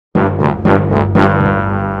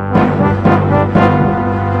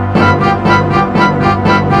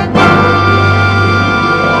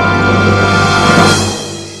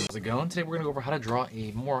today we're going to go over how to draw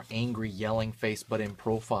a more angry, yelling face, but in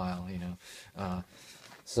profile, you know.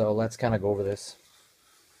 So let's kind of go over this.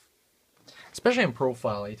 Especially in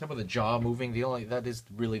profile, you talk about the jaw moving, that is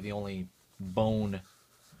really the only bone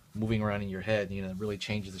moving around in your head, you know, it really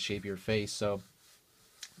changes the shape of your face. So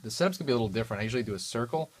the setup's going to be a little different. I usually do a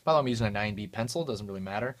circle. By the way, I'm using a 9B pencil, doesn't really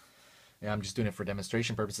matter. Yeah, I'm just doing it for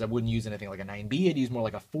demonstration purposes. I wouldn't use anything like a 9B, I'd use more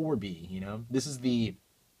like a 4B, you know. This is the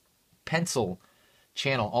pencil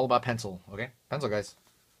channel, all about pencil, okay? Pencil, guys.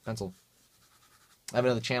 Pencil. I have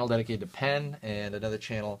another channel dedicated to pen and another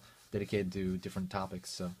channel dedicated to different topics.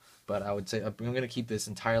 So, but I would say I'm going to keep this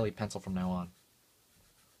entirely pencil from now on.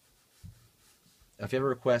 If you have a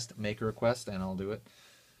request, make a request and I'll do it.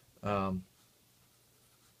 So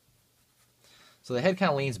the head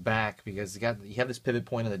kind of leans back because you have this pivot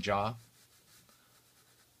point in the jaw.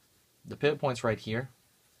 The pivot point's right here.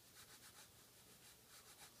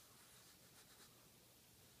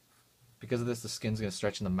 Because of this, the skin's going to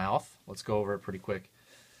stretch in the mouth. Let's go over it pretty quick.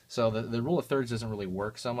 So the rule of thirds doesn't really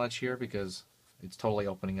work so much here because it's totally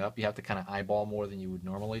opening up. You have to kind of eyeball more than you would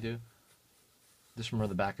normally do. Just remember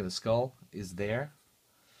the back of the skull is there.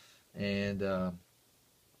 And one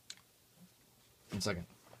second.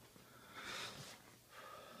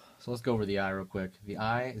 So let's go over the eye real quick. The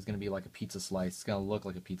eye is going to be like a pizza slice. It's going to look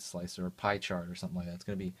like a pizza slice or a pie chart or something like that. It's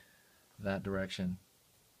going to be that direction.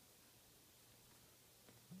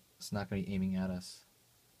 It's not going to be aiming at us.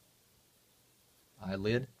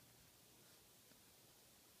 Eyelid.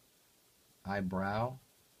 Eyebrow.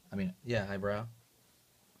 Eyebrow.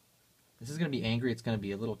 This is going to be angry. It's going to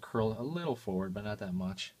be a little curl, a little forward, but not that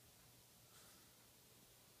much.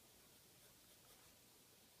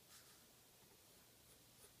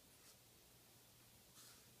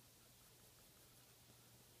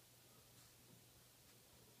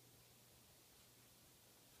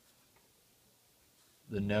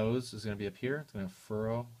 The nose is going to be up here. It's going to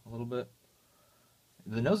furrow a little bit.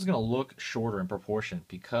 The nose is going to look shorter in proportion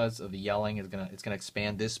because of the yelling. It's going to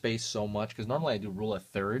expand this space so much because normally I do rule of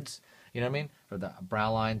thirds. You know what I mean? For the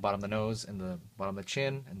brow line, bottom of the nose, and the bottom of the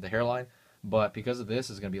chin, and the hairline. But because of this,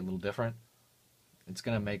 it's going to be a little different. It's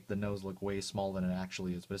going to make the nose look way smaller than it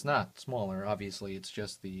actually is. But it's not smaller, obviously. It's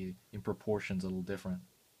just in proportions a little different.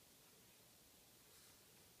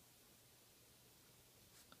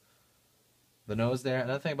 The nose there.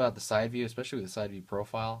 Another thing about the side view, especially with the side view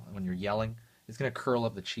profile, when you're yelling, it's going to curl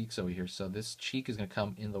up the cheeks over here. So this cheek is going to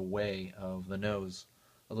come in the way of the nose,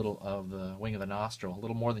 a little of the wing of the nostril, a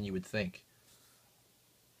little more than you would think.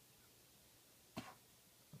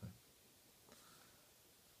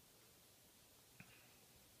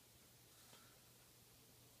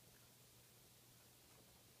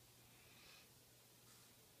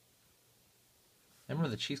 And remember,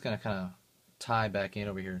 the cheek's going to kind of tie back in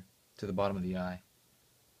over here to the bottom of the eye.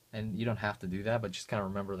 And you don't have to do that, but just kind of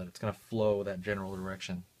remember that it's going to flow that general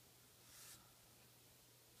direction.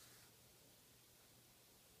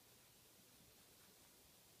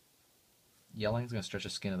 Yelling is going to stretch the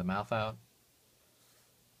skin of the mouth out.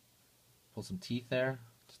 Pull some teeth there,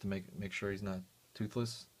 just to make sure he's not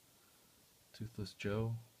toothless. Toothless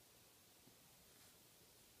Joe.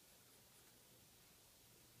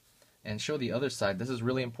 And show the other side. This is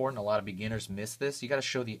really important. A lot of beginners miss this. You got to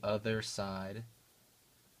show the other side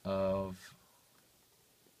of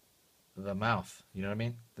the mouth. You know what I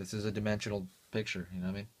mean? This is a dimensional picture. You know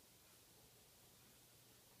what I mean?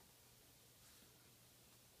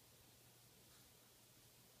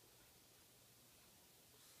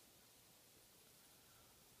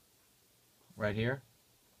 Right here,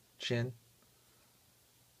 chin.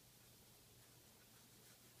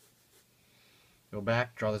 Go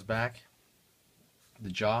back, draw this back. The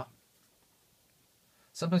jaw.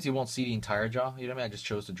 Sometimes you won't see the entire jaw. You know what I mean? I just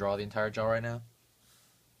chose to draw the entire jaw right now.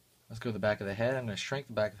 Let's go to the back of the head. I'm going to shrink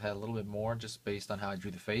the back of the head a little bit more just based on how I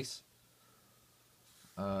drew the face.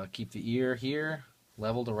 Keep the ear here,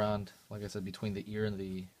 leveled around, like I said, between the ear and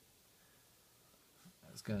the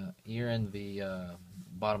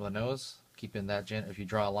bottom of the nose. Keeping that if you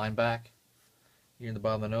draw a line back, ear in the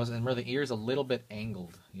bottom of the nose, and remember the ear is a little bit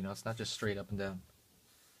angled. You know, it's not just straight up and down.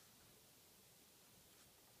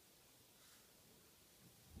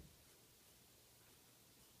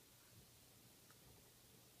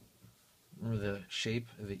 Remember the shape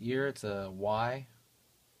of the ear, it's a Y.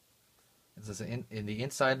 It's in the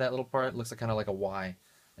inside, that little part looks kind of like a Y.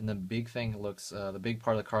 And the big thing looks, the big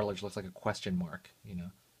part of the cartilage looks like a question mark, you know,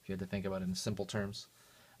 if you had to think about it in simple terms.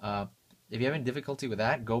 If you have any difficulty with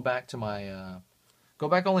that, go back to my, go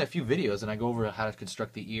back only a few videos and I go over how to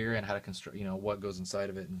construct the ear and how to construct, you know, what goes inside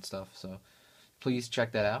of it and stuff. So please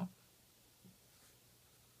check that out.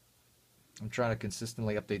 I'm trying to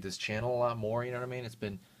consistently update this channel a lot more. You know what I mean? It's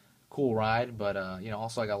been a cool ride, but you know,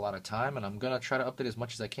 also I got a lot of time, and I'm gonna try to update as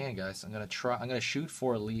much as I can, guys. I'm gonna shoot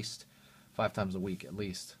for at least 5 times a week, at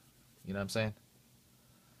least. You know what I'm saying?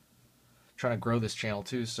 Trying to grow this channel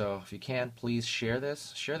too, so if you can, please share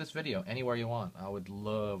this video anywhere you want. I would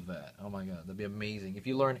love that. Oh my god, that'd be amazing. If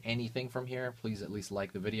you learn anything from here, please at least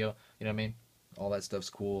like the video. You know what I mean? All that stuff's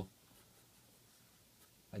cool.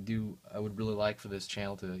 I would really like for this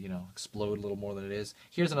channel to, you know, explode a little more than it is.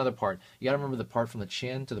 Here's another part. You gotta remember the part from the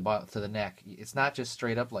chin to the bottom to the neck. It's not just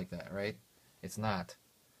straight up like that, right? It's not.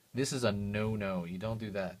 This is a no-no. You don't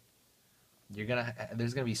do that.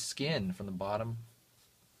 There's gonna be skin from the bottom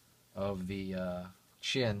of the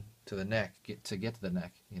chin to the neck, to get to the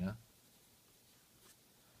neck, you know.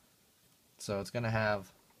 So it's gonna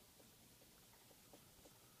have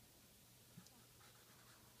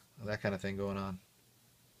that kind of thing going on.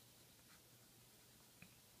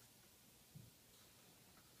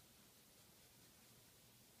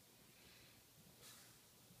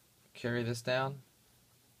 Carry this down,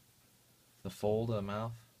 the fold of the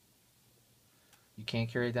mouth. You can't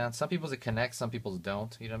carry it down. Some people's it connects, some people's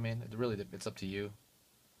don't. You know what I mean? It's up to you. You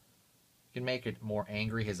can make it more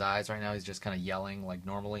angry. His eyes right now, he's just kind of yelling like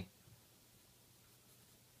normally.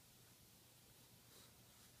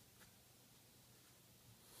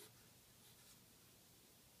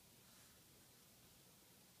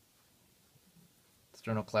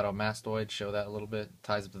 Sternocleidomastoid, show that a little bit.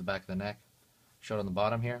 Ties up to the back of the neck. Show it on the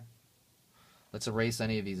bottom here. Let's erase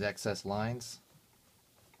any of these excess lines.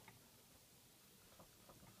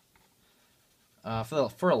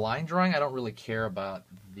 For a line drawing, I don't really care about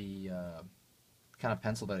the kind of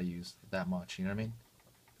pencil that I use that much. You know what I mean?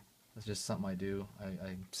 That's just something I do.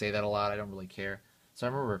 I say that a lot. I don't really care. So I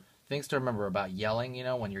remember things to remember about yelling. You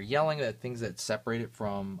know, when you're yelling, that things that separate it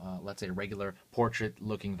from, let's say, a regular portrait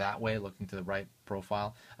looking that way, looking to the right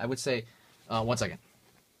profile. I would say, one second.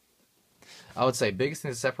 I would say biggest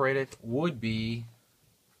thing to separate it would be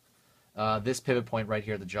this pivot point right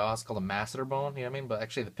here, the jaw. Is called a masseter bone, you know what I mean? But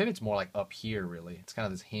actually the pivot's more like up here, really. It's kind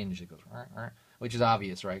of this hinge that goes, which is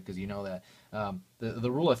obvious, right? Because you know that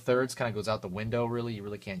the rule of thirds kind of goes out the window, really. You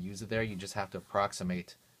really can't use it there. You just have to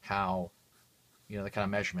approximate how, you know, the kind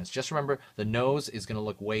of measurements. Just remember, the nose is going to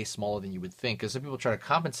look way smaller than you would think, because some people try to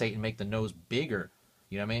compensate and make the nose bigger.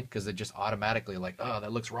 You know what I mean? Because they're just automatically like, oh,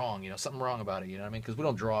 that looks wrong. You know, something wrong about it. You know what I mean? Because we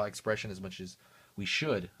don't draw expression as much as we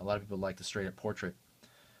should. A lot of people like the straight-up portrait.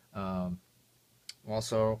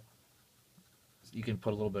 Also, you can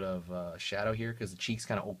put a little bit of shadow here because the cheeks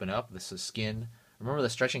kind of open up. This is skin. Remember the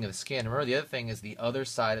stretching of the skin. Remember the other thing is the other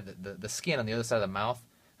side of the skin on the other side of the mouth.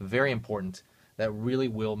 Very important. That really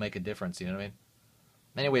will make a difference. You know what I mean?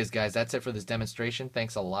 Anyways, guys, that's it for this demonstration.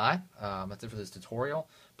 Thanks a lot. That's it for this tutorial.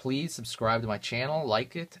 Please subscribe to my channel,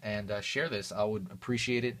 like it, and share this. I would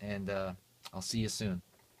appreciate it, and I'll see you soon.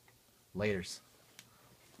 Laters.